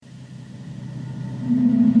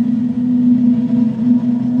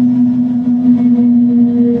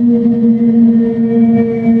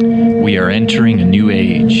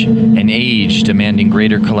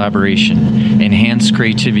greater collaboration, enhanced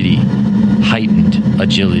creativity, heightened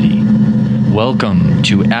agility. Welcome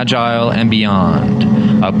to Agile and Beyond,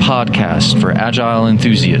 a podcast for agile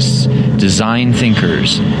enthusiasts, design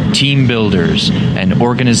thinkers, team builders, and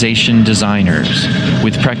organization designers.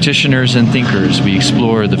 With practitioners and thinkers, we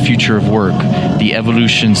explore the future of work, the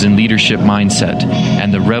evolutions in leadership mindset,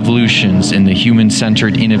 and the revolutions in the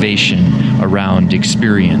human-centered innovation around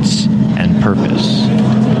experience and purpose.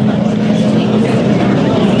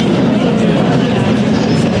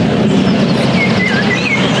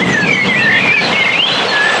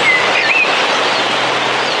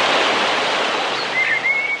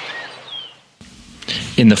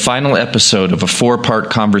 In the final episode of a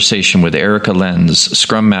 4-part conversation with Erica Lenz,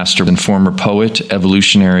 Scrum Master and former poet,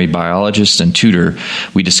 evolutionary biologist, and tutor,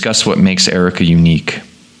 we discuss what makes Erica unique.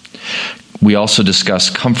 We also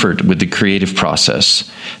discuss comfort with the creative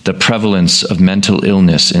process, the prevalence of mental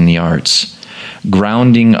illness in the arts,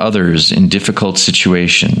 grounding others in difficult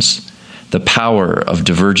situations, the power of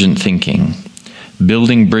divergent thinking,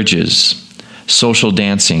 building bridges, social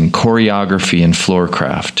dancing, choreography, and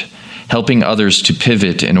floorcraft, helping others to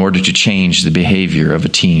pivot in order to change the behavior of a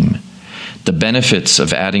team, the benefits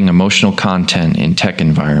of adding emotional content in tech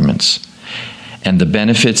environments, and the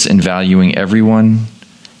benefits in valuing everyone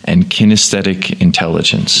and kinesthetic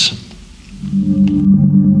intelligence.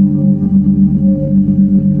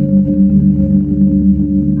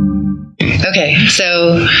 Okay,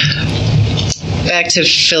 so back to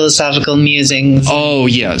philosophical musings. Oh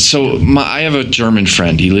yeah, so I have a German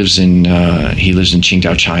friend. He lives in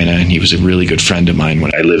Qingdao, China, and he was a really good friend of mine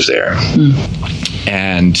when I lived there.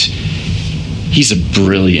 And he's a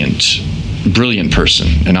brilliant person,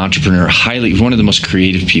 an entrepreneur, one of the most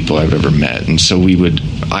creative people I've ever met. And so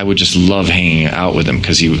I would just love hanging out with him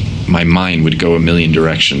because my mind would go a million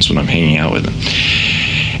directions when I'm hanging out with him.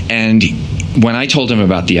 And when I told him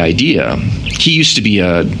about the idea, he used to be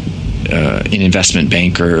an investment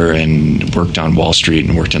banker and worked on Wall Street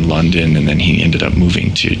and worked in London, and then he ended up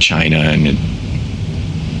moving to China, and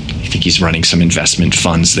I think he's running some investment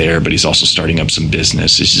funds there, but he's also starting up some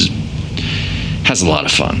business. Has a lot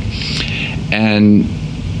of fun. And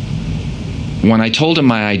when I told him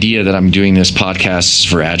my idea that I'm doing this podcast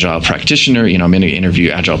for Agile practitioner, I'm going to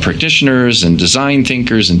interview Agile practitioners and design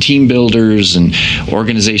thinkers and team builders and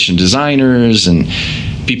organization designers and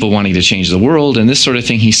people wanting to change the world and this sort of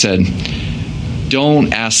thing, he said,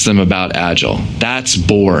 don't ask them about Agile. That's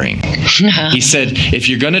boring. He said, if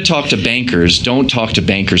you're going to talk to bankers, don't talk to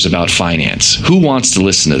bankers about finance. Who wants to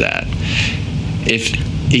listen to that?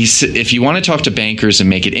 If you want to talk to bankers and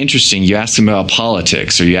make it interesting, you ask them about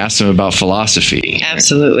politics or you ask them about philosophy.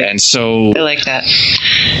 Absolutely. And so I like that.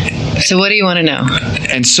 So what do you want to know?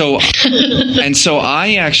 And so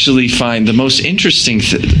I actually find the most interesting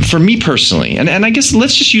for me personally, and I guess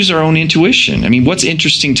let's just use our own intuition. I mean, what's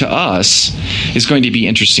interesting to us is going to be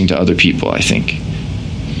interesting to other people, I think.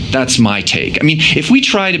 That's my take. I mean, if we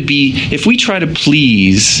try to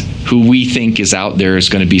please who we think is out there is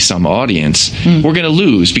going to be some audience, we're going to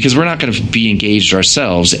lose because we're not going to be engaged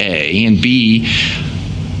ourselves, A, and B,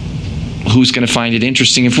 who's going to find it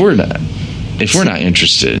interesting if we're not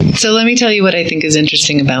interested. So let me tell you what I think is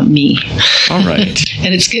interesting about me. All right.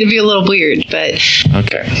 And it's going to be a little weird, but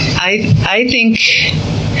okay. I think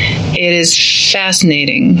it is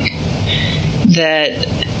fascinating that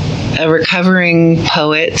a recovering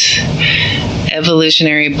poet,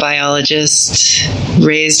 evolutionary biologist,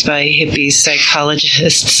 raised by hippie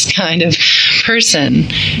psychologists kind of person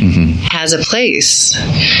has a place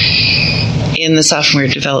in the software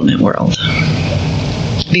development world.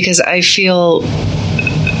 Because I feel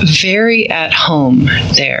very at home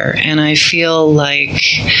there, and I feel like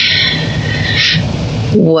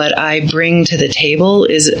what I bring to the table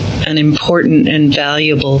is an important and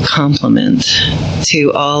valuable complement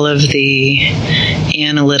to all of the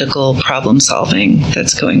analytical problem solving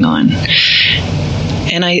that's going on.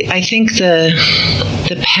 And I think the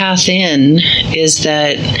path in is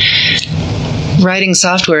that writing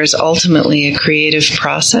software is ultimately a creative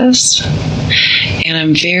process, and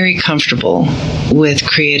I'm very comfortable with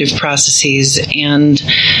creative processes and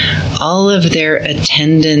all of their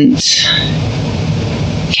attendant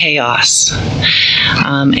chaos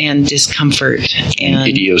and discomfort and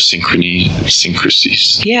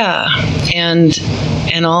idiosyncrasies. Yeah, and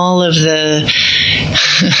all of the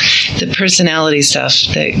personality stuff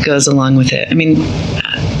that goes along with it. I mean,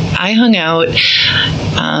 I hung out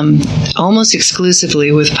almost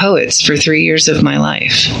exclusively with poets for 3 years of my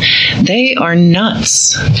life. They are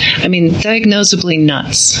nuts. I mean, diagnosably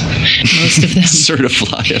nuts. Most of them.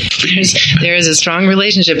 Certified. There is a strong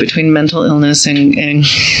relationship between mental illness and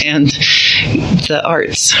the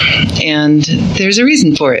arts. And there's a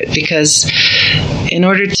reason for it, because in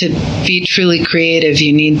order to be truly creative,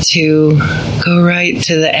 you need to go right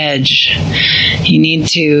to the edge. You need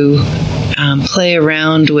to play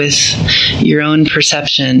around with your own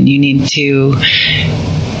perception. You need to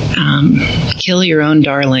kill your own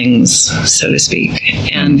darlings, so to speak.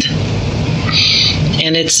 And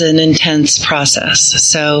it's an intense process.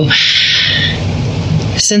 So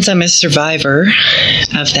since I'm a survivor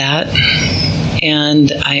of that,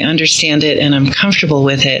 and I understand it and I'm comfortable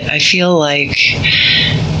with it, I feel like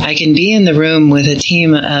I can be in the room with a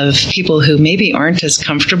team of people who maybe aren't as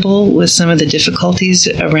comfortable with some of the difficulties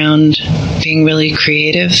around being really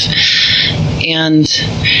creative. And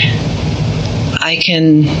I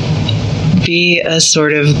can be a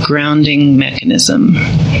sort of grounding mechanism,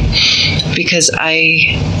 because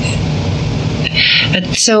I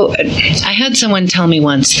had someone tell me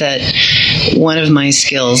once that one of my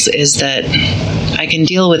skills is that I can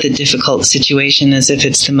deal with a difficult situation as if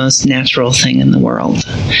it's the most natural thing in the world.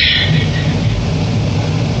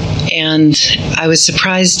 And I was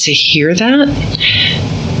surprised to hear that.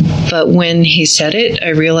 But when he said it, I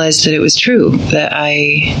realized that it was true, that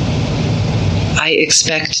I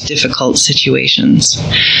expect difficult situations.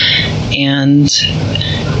 And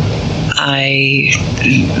I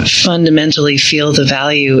fundamentally feel the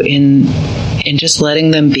value in just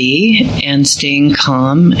letting them be and staying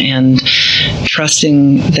calm and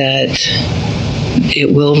trusting that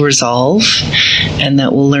it will resolve and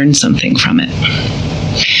that we'll learn something from it.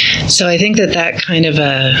 So I think that kind of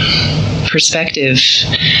a perspective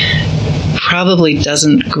probably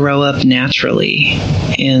doesn't grow up naturally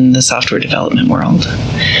in the software development world.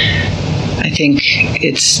 I think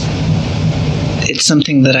it's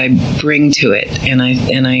something that I bring to it, and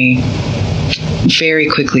I very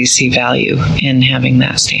quickly see value in having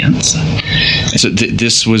that stance. So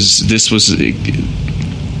this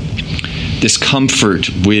comfort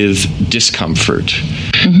with discomfort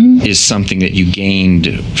is something that you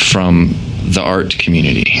gained from the art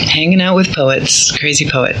community. Hanging out with poets, crazy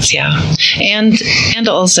poets, yeah. And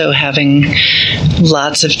also having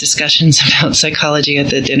lots of discussions about psychology at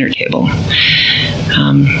the dinner table.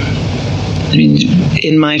 I mean,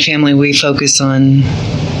 in my family, we focus on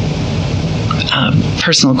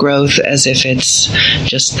personal growth as if it's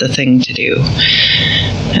just the thing to do.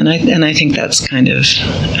 And I think that's kind of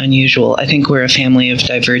unusual. I think we're a family of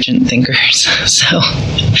divergent thinkers. So,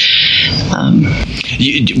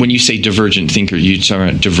 when you say divergent thinker, you talk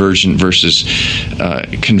about divergent versus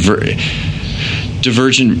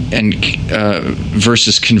divergent and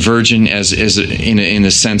versus convergent, as in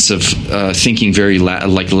a sense of thinking very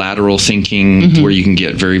like lateral thinking, where you can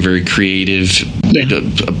get very, very creative. Yeah.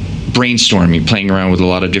 Brainstorming, playing around with a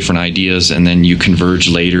lot of different ideas, and then you converge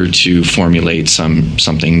later to formulate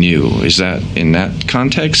something new. Is that in that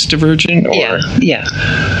context divergent? Or? Yeah,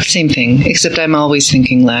 same thing. Except I'm always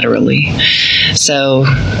thinking laterally. So,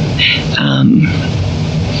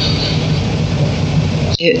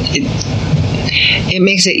 it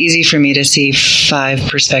makes it easy for me to see 5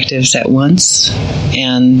 perspectives at once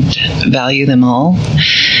and value them all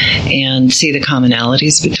and see the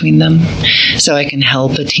commonalities between them, so I can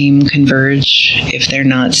help a team converge if they're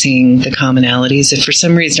not seeing the commonalities. If for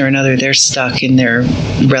some reason or another they're stuck in their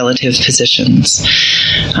relative positions,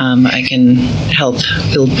 I can help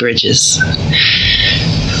build bridges.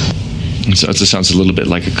 So it sounds a little bit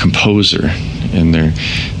like a composer, and they're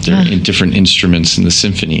in different instruments in the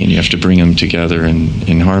symphony, and you have to bring them together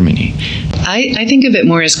in harmony. I think of it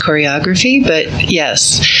more as choreography, but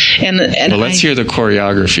yes. And well, let's hear the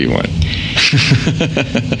choreography one.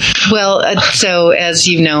 Well, so as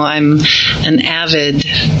you know, I'm an avid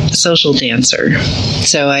social dancer.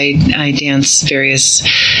 So I dance various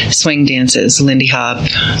swing dances, Lindy Hop,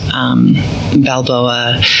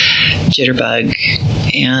 Balboa, Jitterbug,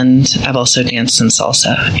 and I've also danced in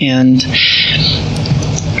salsa. And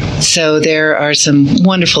so there are some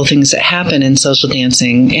wonderful things that happen in social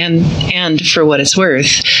dancing, and for what it's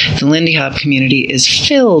worth, the Lindy Hop community is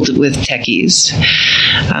filled with techies.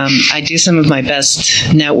 I do some of my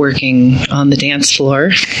best networking on the dance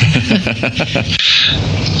floor.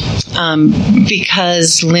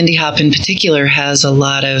 Because Lindy Hop in particular has a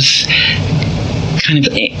lot of kind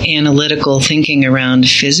of analytical thinking around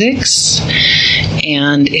physics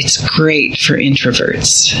And it's great for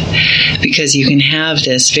introverts because you can have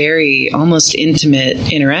this very almost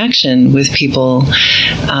intimate interaction with people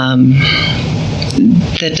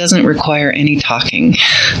that doesn't require any talking.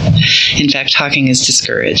 In fact, talking is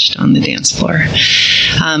discouraged on the dance floor.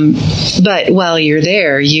 But while you're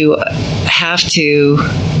there, you have to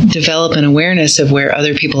develop an awareness of where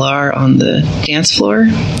other people are on the dance floor.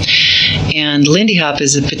 And Lindy Hop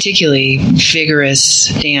is a particularly vigorous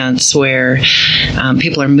dance where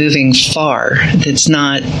people are moving far. It's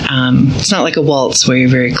not like a waltz where you're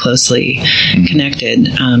very closely connected.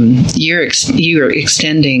 You're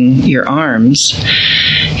extending your arms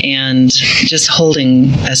and just holding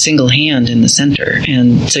a single hand in the center.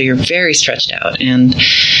 And so you're very stretched out, and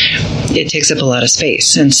it takes up a lot of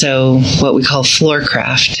space. And so what we call floor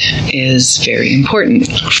craft is very important.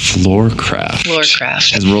 Floor craft.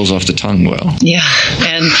 It rolls off the tongue well. Yeah.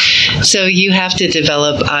 And so you have to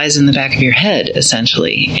develop eyes in the back of your head,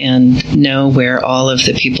 essentially, and know where all of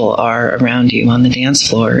the people are around you on the dance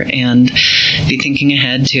floor, and be thinking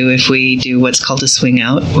ahead to if we do what's called a swing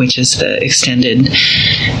out, which is the extended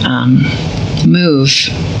move,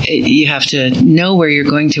 you have to know where you're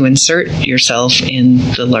going to insert yourself in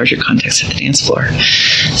the larger context of the dance floor.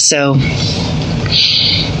 So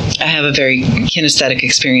I have a very kinesthetic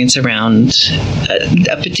experience around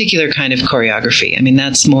a particular kind of choreography. I mean,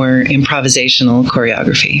 that's more improvisational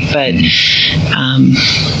choreography, but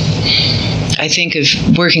I think of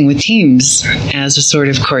working with teams as a sort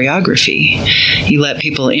of choreography. You let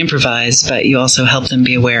people improvise, but you also help them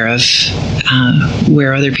be aware of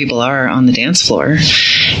where other people are on the dance floor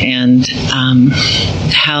and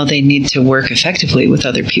how they need to work effectively with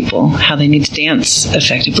other people, how they need to dance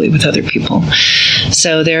effectively with other people.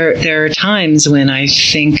 So there are times when I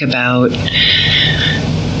think about,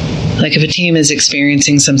 like, if a team is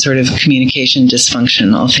experiencing some sort of communication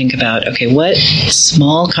dysfunction, I'll think about, okay, what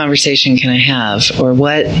small conversation can I have, or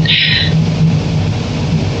what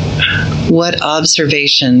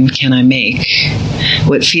observation can I make?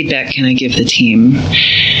 What feedback can I give the team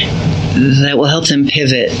that will help them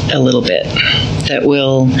pivot a little bit, that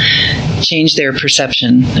will change their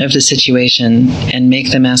perception of the situation and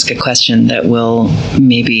make them ask a question that will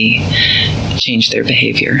maybe change their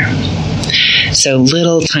behavior? So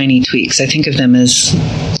little tiny tweaks. I think of them as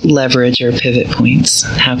leverage or pivot points.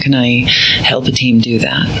 How can I help a team do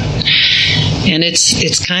that? And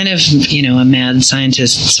it's kind of, a mad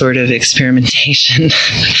scientist sort of experimentation.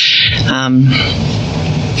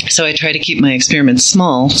 So I try to keep my experiments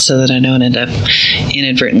small so that I don't end up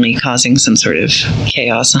inadvertently causing some sort of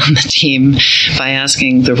chaos on the team by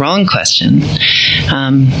asking the wrong question.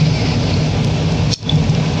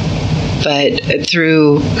 But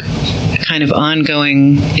through kind of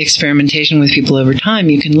ongoing experimentation with people over time,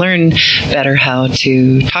 you can learn better how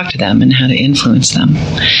to talk to them and how to influence them.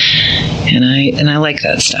 And I like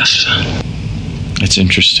that stuff. That's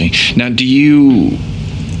interesting. Now,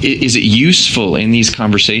 is it useful in these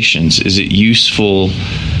conversations? Is it useful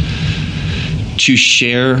to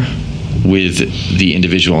share with the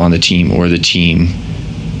individual on the team or the team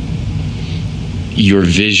your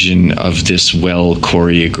vision of this well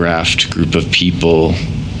choreographed group of people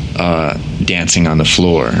dancing on the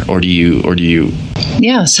floor, or do you?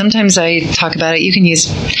 Yeah, sometimes I talk about it. You can use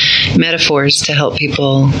metaphors to help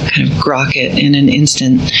people kind of grok it in an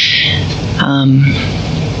instant.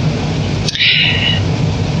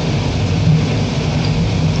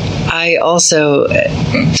 I also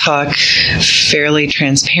talk fairly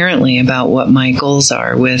transparently about what my goals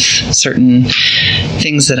are with certain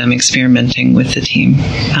things that I'm experimenting with the team.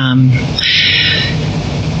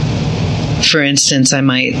 For instance, I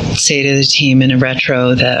might say to the team in a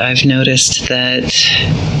retro that I've noticed that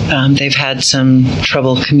they've had some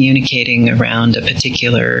trouble communicating around a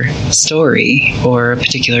particular story or a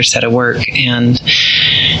particular set of work, and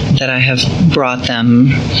that I have brought them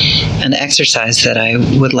an exercise that I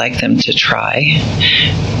would like them to try.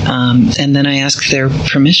 And then I ask their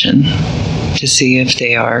permission to see if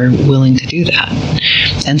they are willing to do that.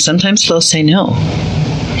 And sometimes they'll say no.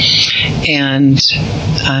 And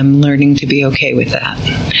I'm learning to be okay with that.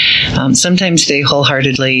 Sometimes they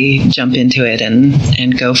wholeheartedly jump into it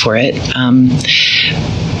and go for it.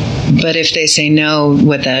 But if they say no,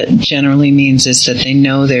 what that generally means is that they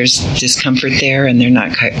know there's discomfort there and they're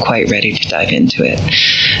not quite ready to dive into it.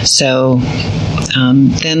 So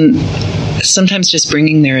then sometimes just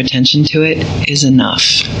bringing their attention to it is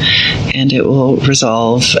enough, and it will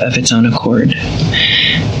resolve of its own accord.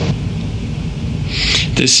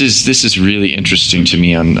 This is really interesting to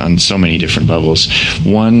me on so many different levels.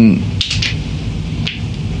 One,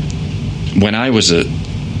 when I was a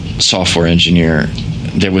software engineer,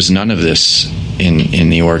 there was none of this in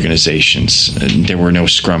the organizations. There were no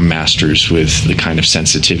Scrum Masters with the kind of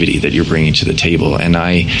sensitivity that you're bringing to the table. And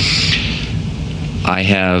I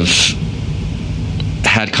have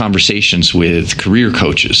had conversations with career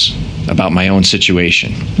coaches about my own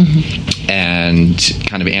situation, and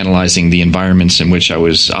kind of analyzing the environments in which I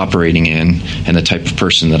was operating in and the type of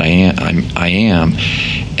person that I am.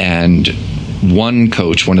 And one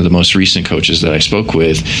coach, one of the most recent coaches that I spoke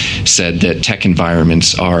with, said that tech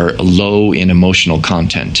environments are low in emotional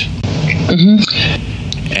content.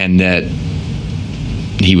 And that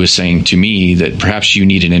he was saying to me that perhaps you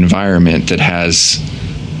need an environment that has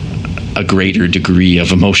a greater degree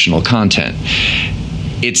of emotional content.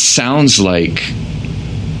 It sounds like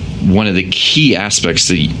one of the key aspects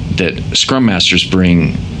that Scrum Masters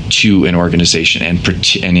bring to an organization, and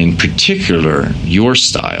in particular your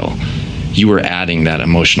style, you are adding that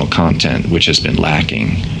emotional content, which has been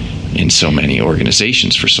lacking in so many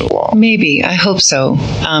organizations for so long. Maybe. I hope so.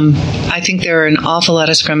 I think there are an awful lot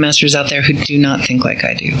of Scrum Masters out there who do not think like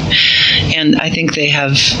I do. And I think they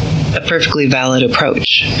have a perfectly valid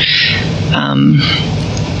approach.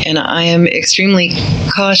 And I am extremely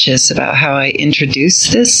cautious about how I introduce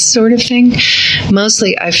this sort of thing.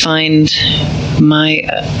 Mostly I find my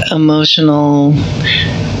emotional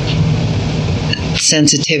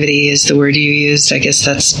sensitivity is the word you used. I guess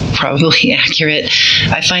that's probably accurate.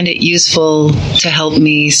 I find it useful to help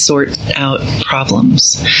me sort out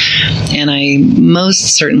problems. And I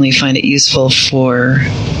most certainly find it useful for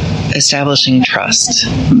establishing trust.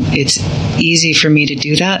 It's easy for me to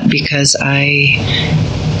do that because I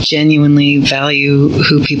genuinely value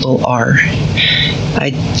who people are.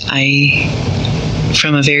 I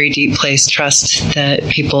from a very deep place, trust that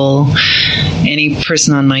any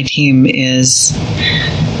person on my team is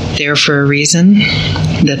there for a reason,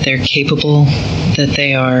 that they're capable, that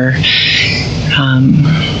they are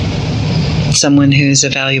someone who's a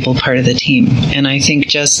valuable part of the team. And I think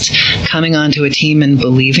just coming onto a team and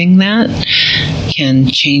believing that can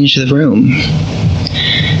change the room.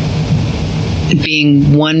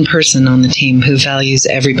 Being one person on the team who values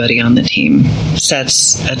everybody on the team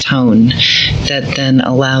sets a tone that then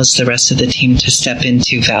allows the rest of the team to step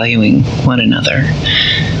into valuing one another.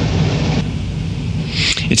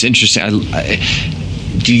 It's interesting.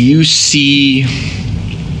 Do you see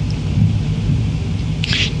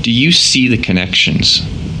the connections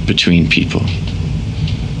between people?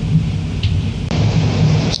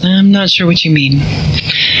 I'm not sure what you mean.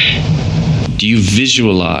 Do you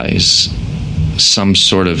visualize some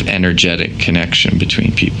sort of energetic connection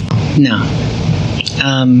between people? No.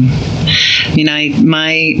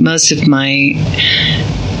 Most of my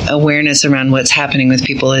awareness around what's happening with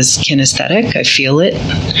people is kinesthetic. I feel it.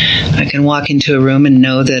 I can walk into a room and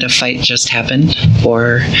know that a fight just happened,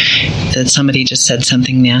 or that somebody just said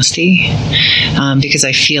something nasty, because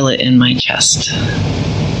I feel it in my chest.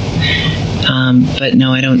 But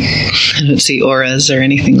no, I don't see auras or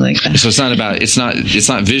anything like that. So it's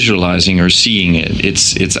not visualizing or seeing it.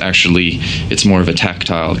 It's more of a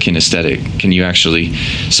tactile kinesthetic. Can you actually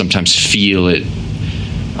sometimes feel it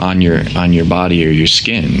on your body or your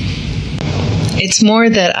skin? It's more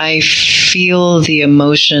that I feel the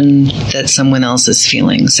emotion that someone else is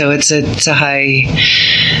feeling. So it's a high.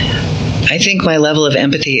 I think my level of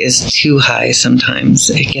empathy is too high sometimes.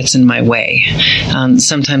 It gets in my way.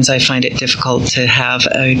 Sometimes I find it difficult to have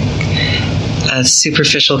a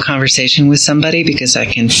superficial conversation with somebody because I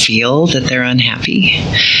can feel that they're unhappy.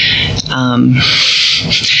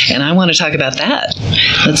 And I want to talk about that.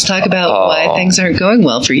 Let's talk about why things aren't going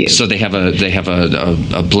well for you. So they have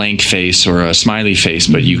a blank face or a smiley face,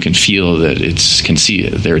 but you can feel that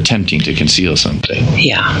they're attempting to conceal something.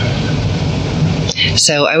 Yeah.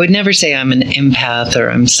 So I would never say I'm an empath or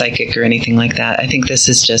I'm psychic or anything like that. I think this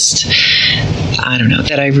is just, I don't know,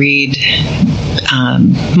 that I read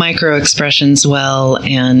micro expressions well,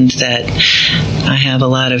 and that I have a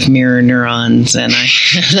lot of mirror neurons, and I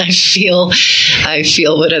feel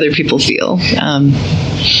what other people feel.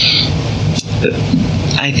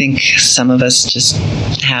 I think some of us just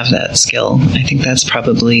have that skill. I think that's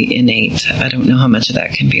probably innate. I don't know how much of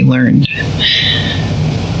that can be learned.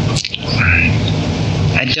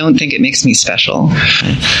 I don't think it makes me special.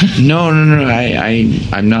 No.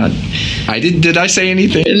 I'm not. Did I say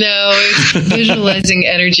anything? No, it's visualizing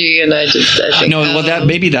energy, and I think. No, well,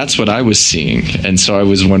 maybe that's what I was seeing, and so I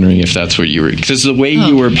was wondering if that's what you were, because the way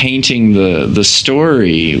you were painting the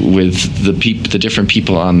story with the different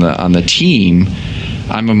people on the team,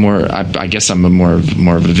 I guess I'm a more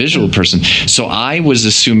of a visual person. So I was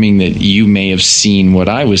assuming that you may have seen what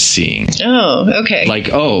I was seeing. Oh, okay. Like,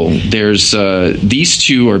 there's these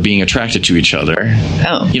two are being attracted to each other.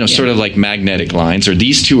 Oh, sort of like magnetic lines, or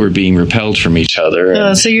these two are being repelled from each other.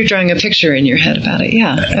 Oh, so you're drawing a picture in your head about it.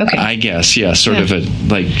 Yeah. Okay. I guess, yeah, sort of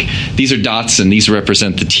these are dots and these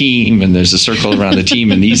represent the team, and there's a circle around the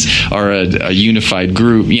team, and these are a unified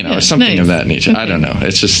group, or something of that nature. Okay. I don't know.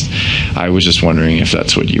 It's just, I was just wondering if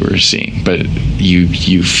that's what you were seeing, but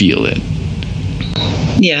you feel it.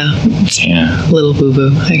 Yeah. It's a little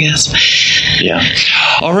boo-boo, I guess. Yeah.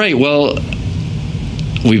 All right. Well,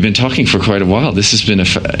 we've been talking for quite a while. This has been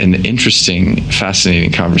an interesting,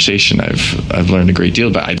 fascinating conversation. I've learned a great deal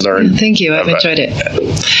about it. Thank you. I've enjoyed it.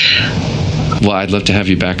 Well, I'd love to have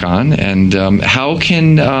you back on. And how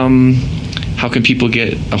can people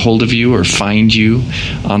get a hold of you or find you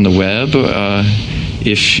on the web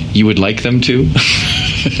if you would like them to?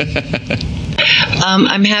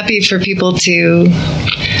 I'm happy for people to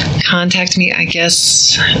contact me. I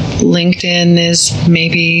guess LinkedIn is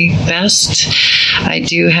maybe best. I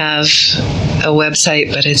do have a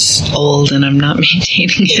website, but it's old and I'm not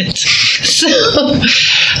maintaining it. So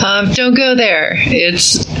don't go there.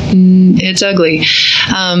 It's ugly.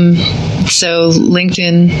 So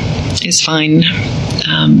LinkedIn is fine.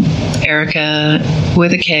 Erica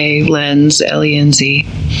with a K, Lenz, Lenz.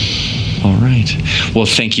 All right. Well,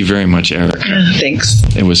 thank you very much, Erica. Thanks.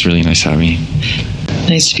 It was really nice having you.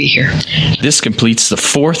 Nice to be here. This completes the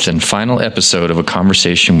fourth and final episode of a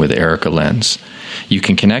conversation with Erica Lenz. You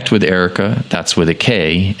can connect with Erica, that's with a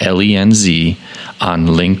K, Lenz, on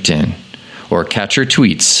LinkedIn, or catch her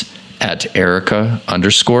tweets at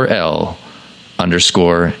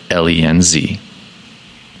Erica_L_Lenz.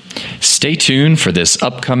 Stay tuned for this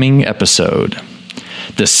upcoming episode.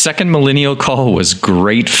 The second millennial call was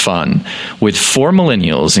great fun, with 4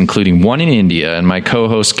 millennials, including one in India and my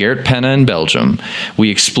co-host Garrett Penna in Belgium. We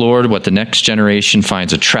explored what the next generation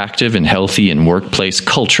finds attractive and healthy in workplace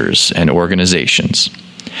cultures and organizations.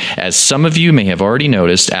 As some of you may have already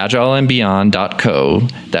noticed, agileandbeyond.co,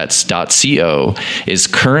 that's .co, is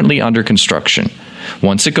currently under construction.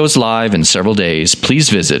 Once it goes live in several days, please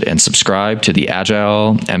visit and subscribe to the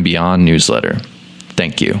Agile and Beyond newsletter.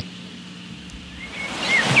 Thank you.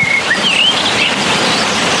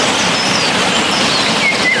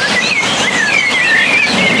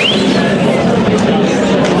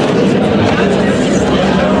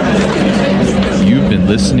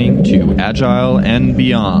 Listening to Agile and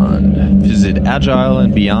Beyond. Visit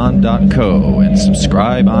agileandbeyond.co and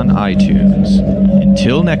subscribe on iTunes.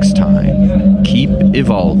 Until next time, keep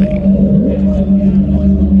evolving.